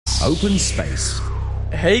Open Space.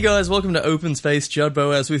 Hey guys, welcome to Open Space. Judd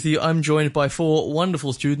Boaz with you. I'm joined by 4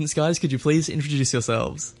 wonderful students. Guys, could you please introduce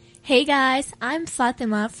yourselves? Hey guys, I'm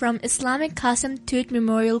Fatima from Islamic Qasim Tut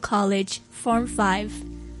Memorial College, Form 5.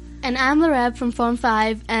 And I'm Larab from Form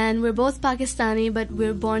 5, and we're both Pakistani, but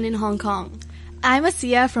we're born in Hong Kong. I'm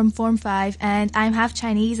Asiya from Form 5, and I'm half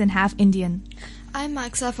Chinese and half Indian. I'm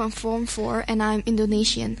Maxa from Form 4, and I'm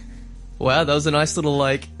Indonesian. Wow, that was a nice little,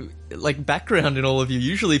 like background in all of you.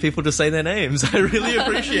 Usually people just say their names. I really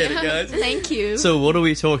appreciate it, guys. Thank you. So what are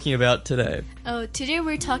we talking about today? Oh, today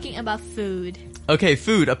we're talking about food. Okay,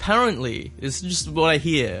 food. Apparently, it's just what I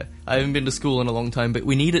hear. I haven't been to school in a long time, but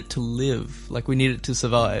we need it to live. Like, we need it to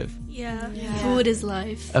survive. Yeah. Food is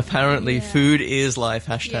life. Apparently, food is life.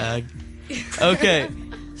 Hashtag. Okay.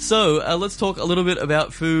 So, let's talk a little bit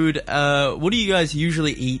about food. What do you guys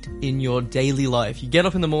usually eat in your daily life? You get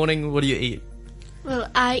up in the morning, what do you eat? Well,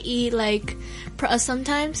 I eat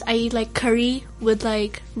sometimes I eat curry with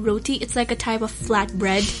roti. It's like a type of flat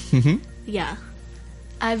bread. Mm-hmm. Yeah.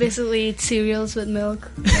 I basically eat cereals with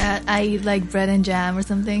milk. Yeah, I eat bread and jam or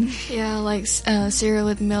something. Yeah, cereal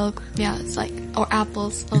with milk. Yeah, or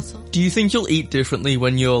apples also. Do you think you'll eat differently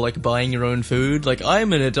when you're buying your own food?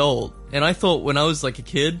 I'm an adult, and I thought when I was a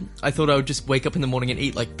kid, I thought I would just wake up in the morning and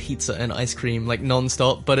eat pizza and ice cream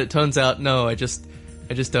non-stop, but it turns out no, I just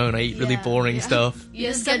don't. I eat really boring stuff. You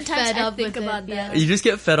just get fed up with it. Yeah. You just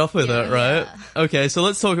get fed up with it, right? Yeah. Okay, so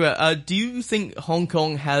let's talk about, do you think Hong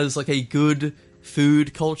Kong has a good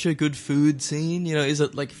food culture, good food scene? Is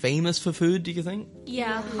it famous for food, do you think?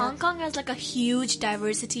 Yeah, Hong Kong has a huge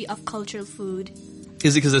diversity of cultural food.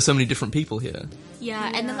 Is it because there's so many different people here?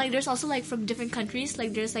 Yeah, and then there's also from different countries,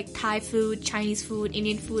 there's Thai food, Chinese food,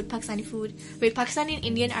 Indian food, Pakistani food. Wait, Pakistani and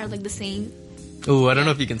Indian are the same. Oh, I don't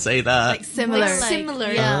know if you can say that. Similar.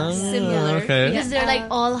 Similar. Yeah. Similar. Okay. Because they're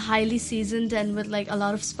all highly seasoned and with a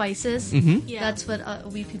lot of spices. Mm-hmm. Yeah. That's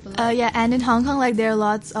what we people like. Yeah, and in Hong Kong, there are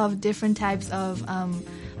lots of different types of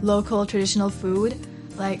local traditional food.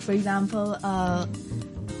 For example,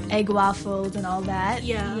 egg waffles and all that.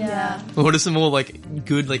 Yeah. What are some more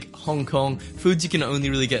good Hong Kong foods you can only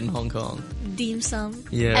really get in Hong Kong? Dim sum.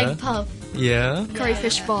 Yeah. Egg puff. Yeah. Curry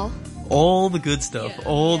fish ball. All the good stuff.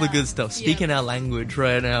 The good stuff. Speaking our language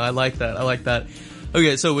right now. I like that.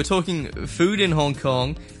 Okay, so we're talking food in Hong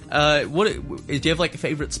Kong. Do you have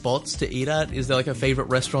favorite spots to eat at? Is there a favorite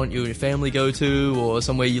restaurant you and your family go to, or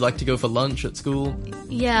somewhere you like to go for lunch at school?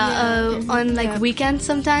 Yeah, on weekends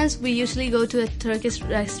sometimes we usually go to a Turkish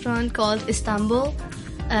restaurant called Istanbul,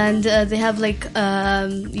 and they have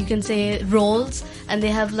you can say rolls, and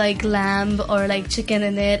they have lamb or chicken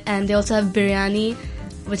in it, and they also have biryani,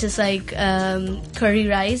 which is curry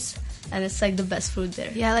rice, and it's the best food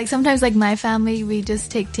there. Yeah, sometimes my family, we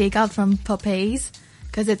just take takeout from Popeyes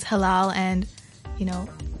because it's halal and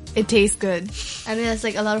it tastes good, and it has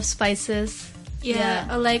a lot of spices.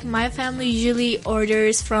 Yeah. My family usually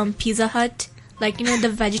orders from Pizza Hut,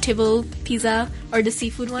 the vegetable pizza or the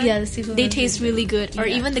seafood one. Yeah, the seafood. They taste really good, or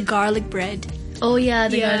even the garlic bread. Oh yeah,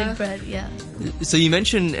 the garlic bread. Yeah. So you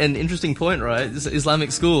mentioned an interesting point, right? This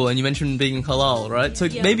Islamic school, and you mentioned being halal, right? So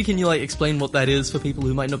maybe can you explain what that is for people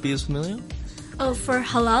who might not be as familiar? Oh, for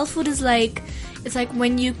halal food is it's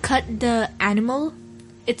when you cut the animal,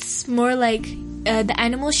 it's more the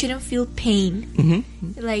animal shouldn't feel pain.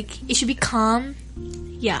 Mm-hmm. It should be calm.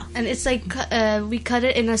 Yeah. And it's we cut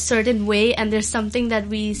it in a certain way, and there's something that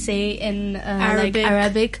we say in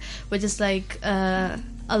Arabic, which is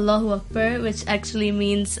Allahu Akbar, which actually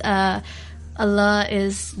means Allah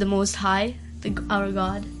is the Most High, our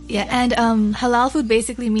God. Yeah, and halal food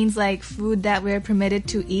basically means food that we're permitted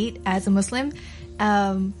to eat as a Muslim.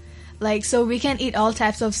 So we can eat all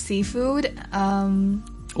types of seafood.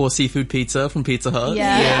 Or seafood pizza from Pizza Hut.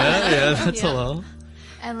 Yeah, that's halal.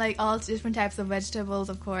 And all different types of vegetables,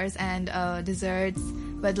 of course, and desserts.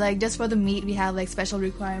 But just for the meat, we have special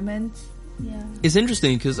requirements. Yeah. It's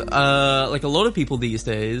interesting because a lot of people these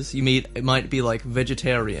days you meet, it might be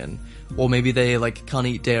vegetarian, or maybe they can't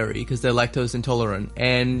eat dairy because they're lactose intolerant.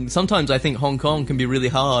 And sometimes I think Hong Kong can be really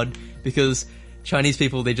hard because Chinese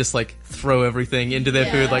people, they just throw everything into their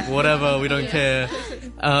food, whatever, we don't care.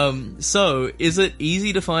 So is it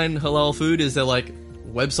easy to find halal food? Is there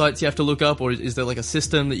websites you have to look up, or is there a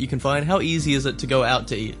system that you can find? How easy is it to go out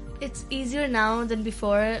to eat? It's easier now than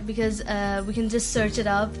before because we can just search it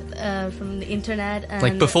up from the internet.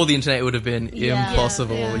 And before the internet, it would have been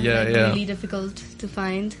impossible. Really difficult to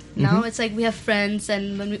find. Now it's we have friends,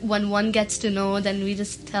 and when one gets to know, then we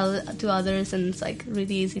just tell to others, and it's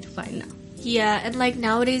really easy to find now. Yeah, and like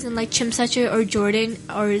nowadays in like Chimsache or Jordan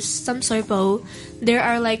or some Soipo, there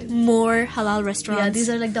are like more halal restaurants. Yeah, these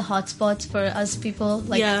are like the hotspots for us people,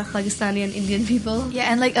 like Yeah. Pakistani and Indian people.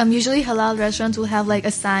 Yeah, and like usually halal restaurants will have like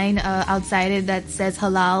a sign outside it that says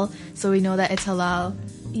halal, so we know that it's halal,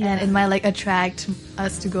 Yeah. and it might like attract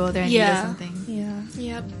us to go there and eat or Yeah. something. Yeah.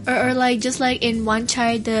 Yep. Or like just like in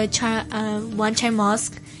Wanchai, Wanchai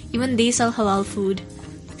Mosque, even they sell halal food.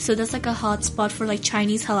 So that's like a hot spot for like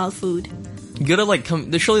Chinese halal food. You gotta like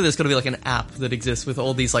surely there's gotta be like an app that exists with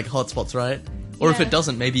all these like hotspots, right? Or if Yeah. it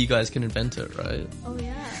doesn't, maybe you guys can invent it, right? Oh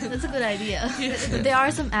yeah, that's a good idea. There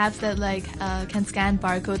are some apps that like can scan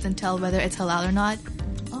barcodes and tell whether it's halal or not.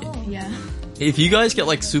 Oh Yeah. If you guys get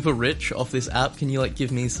like super rich off this app, can you like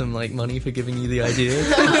give me some like money for giving you the idea? Is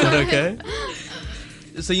that okay?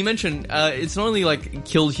 So you mentioned it's not only like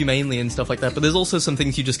killed humanely and stuff like that, but there's also some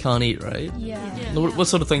things you just can't eat, right? Yeah. What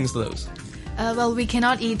sort of things are those? Well, we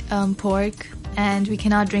cannot eat pork and we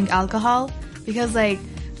cannot drink alcohol because, like,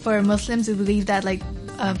 for Muslims, we believe that like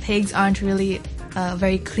pigs aren't really a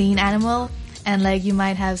very clean animal, and like you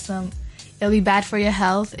might have it'll be bad for your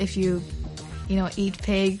health if you eat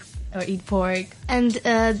pig or eat pork. And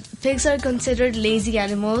pigs are considered lazy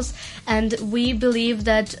animals, and we believe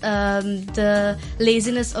that the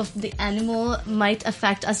laziness of the animal might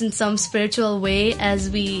affect us in some spiritual way as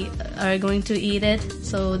we are going to eat it.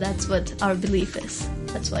 So that's what our belief is.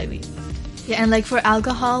 That's why we. Yeah, and like for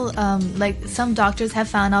alcohol, like some doctors have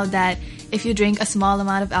found out that if you drink a small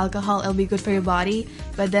amount of alcohol, it'll be good for your body.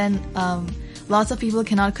 But then lots of people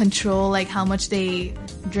cannot control like how much they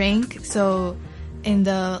drink. So in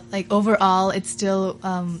the like overall, it's still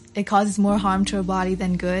it causes more harm to our body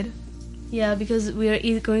than good. Yeah, because we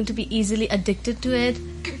are going to be easily addicted to it,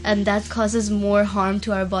 and that causes more harm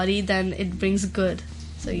to our body than it brings good.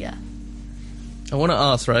 So yeah. I want to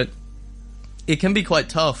ask, right? It can be quite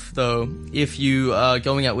tough, though, if you are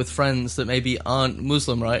going out with friends that maybe aren't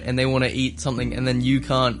Muslim, right? And they want to eat something, and then you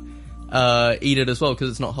can't eat it as well because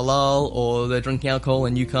it's not halal, or they're drinking alcohol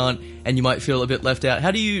and you can't, and you might feel a bit left out.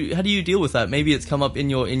 How do you deal with that? Maybe it's come up in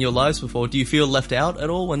your lives before. Do you feel left out at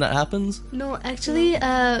all when that happens? No, actually,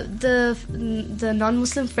 the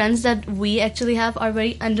non-Muslim friends that we actually have are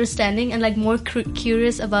very understanding and like more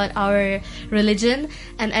curious about our religion,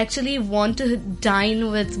 and actually want to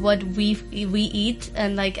dine with what we eat,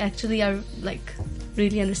 and like actually are like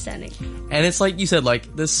really understanding. And it's like you said,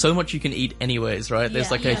 like there's so much you can eat anyways, right? There's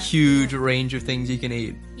Yeah. like a huge range of things you can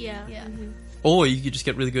eat, Yeah. Yeah. or you could just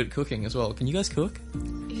get really good at cooking as well. Can you guys cook?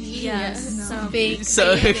 Yes. Big.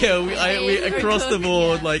 So okay, we across the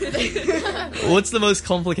board, like, what's the most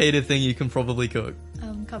complicated thing you can probably cook?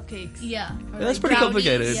 Cupcakes. Yeah. That's pretty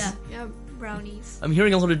complicated. Yeah. Yeah, brownies. I'm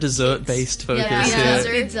hearing a lot of dessert-based focus Yeah. here.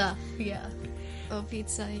 Dessert. Pizza. Yeah. Oh,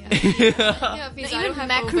 pizza. Yeah. Yeah, pizza. I Even don't have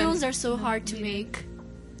macarons oven. are so hard to make.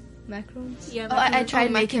 Macarons. Yeah. Oh, I tried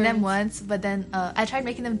Oh, making them macarons. once, but then I tried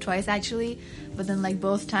making them twice actually, but then like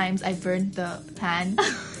both times I burned the pan.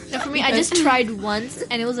 No, for me, I just tried once,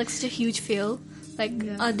 and it was like such a huge fail. Like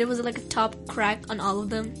Yeah. there was like a top crack on all of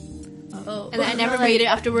them, Oh. and I never like- made it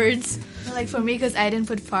afterwards. Like for me, because I didn't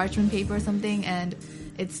put parchment paper or something, and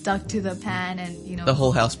it stuck to the pan, and The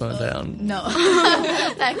whole house burned down. No,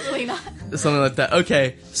 thankfully not. Something like that.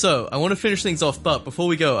 Okay, so I want to finish things off, but before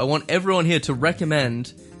we go, I want everyone here to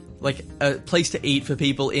recommend like a place to eat for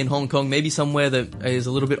people in Hong Kong, maybe somewhere that is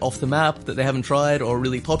a little bit off the map that they haven't tried, or a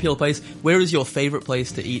really popular place. Where is your favorite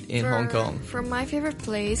place to eat in Hong Kong? For my favorite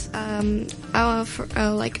place,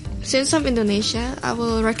 like since I'm Indonesia, I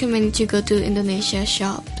will recommend you go to Indonesia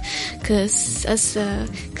shop, cause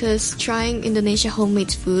trying Indonesia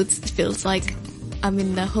homemade foods feels like I'm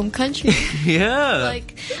in the home country. Yeah.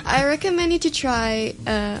 Like I recommend you to try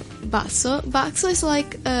bakso. Bakso is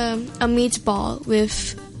like a meatball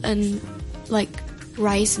with an like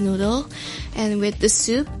rice noodle, and with the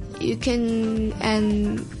soup you can,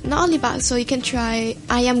 and not only bakso, you can try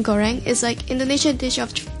ayam goreng. It's like Indonesian dish of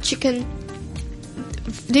chicken,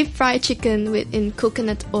 deep fried chicken in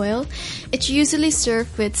coconut oil. It's usually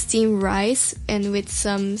served with steamed rice and with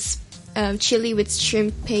some chili with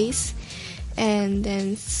shrimp paste, and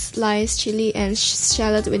then sliced chili and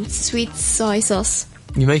shallot with sweet soy sauce.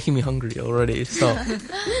 You're making me hungry already. Stop.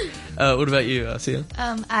 What about you, Sia?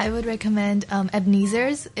 I would recommend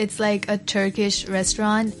Ebenezer's. It's like a Turkish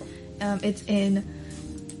restaurant. It's in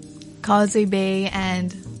Causeway Bay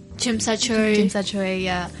and Chimsachoy. Chimsachoy.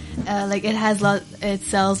 Yeah, like it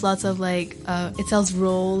sells lots of like it sells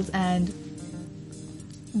rolls and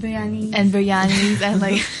biryani. and biryanis and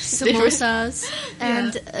like Samosas.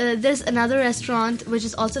 And there's another restaurant which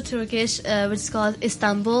is also Turkish, which is called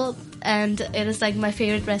Istanbul, and it is like my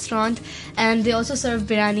favorite restaurant. And they also serve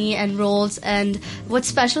biryani and rolls. And what's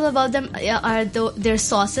special about them are their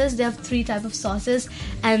sauces. They have 3 types of sauces,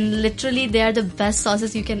 and literally they are the best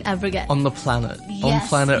sauces you can ever get. On the planet. Yes, On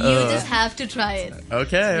planet you Earth. just have to try it.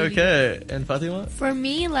 Okay. And Fatima? For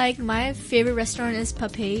me, like, my favorite restaurant is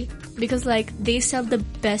Papay because, like, they sell the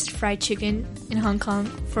best fried chicken in Hong Kong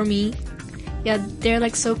for me. Yeah, they're,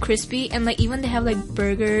 like, so crispy, and, like, even they have, like,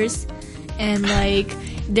 burgers, and, like,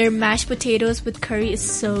 their mashed potatoes with curry is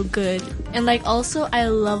so good. And, like, also, I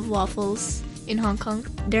love waffles in Hong Kong.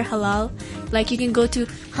 They're halal. Like, you can go to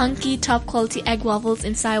Hunky top quality egg waffles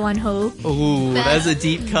in Sai Wan Ho. Ooh, that's a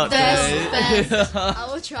deep cut, guys. I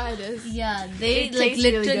will try this. Yeah, they It like tastes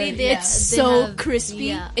really literally good, they yeah. It's they so have- crispy.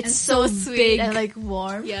 Yeah. It's and so sweet big. and like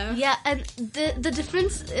warm. Yeah. Yeah, and the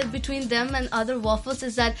difference between them and other waffles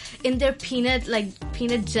is that in their peanut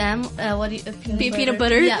jam, Peanut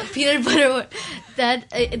butter? Yeah, peanut butter. That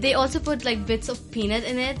they also put like bits of peanut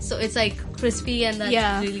in it, so it's like crispy and that's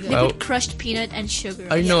Yeah. really They good. Well- put crushed peanut and sugar.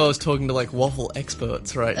 I know I was talking to like waffle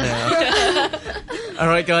experts right now. All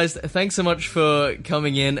right, guys, thanks so much for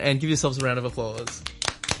coming in and give yourselves a round of applause.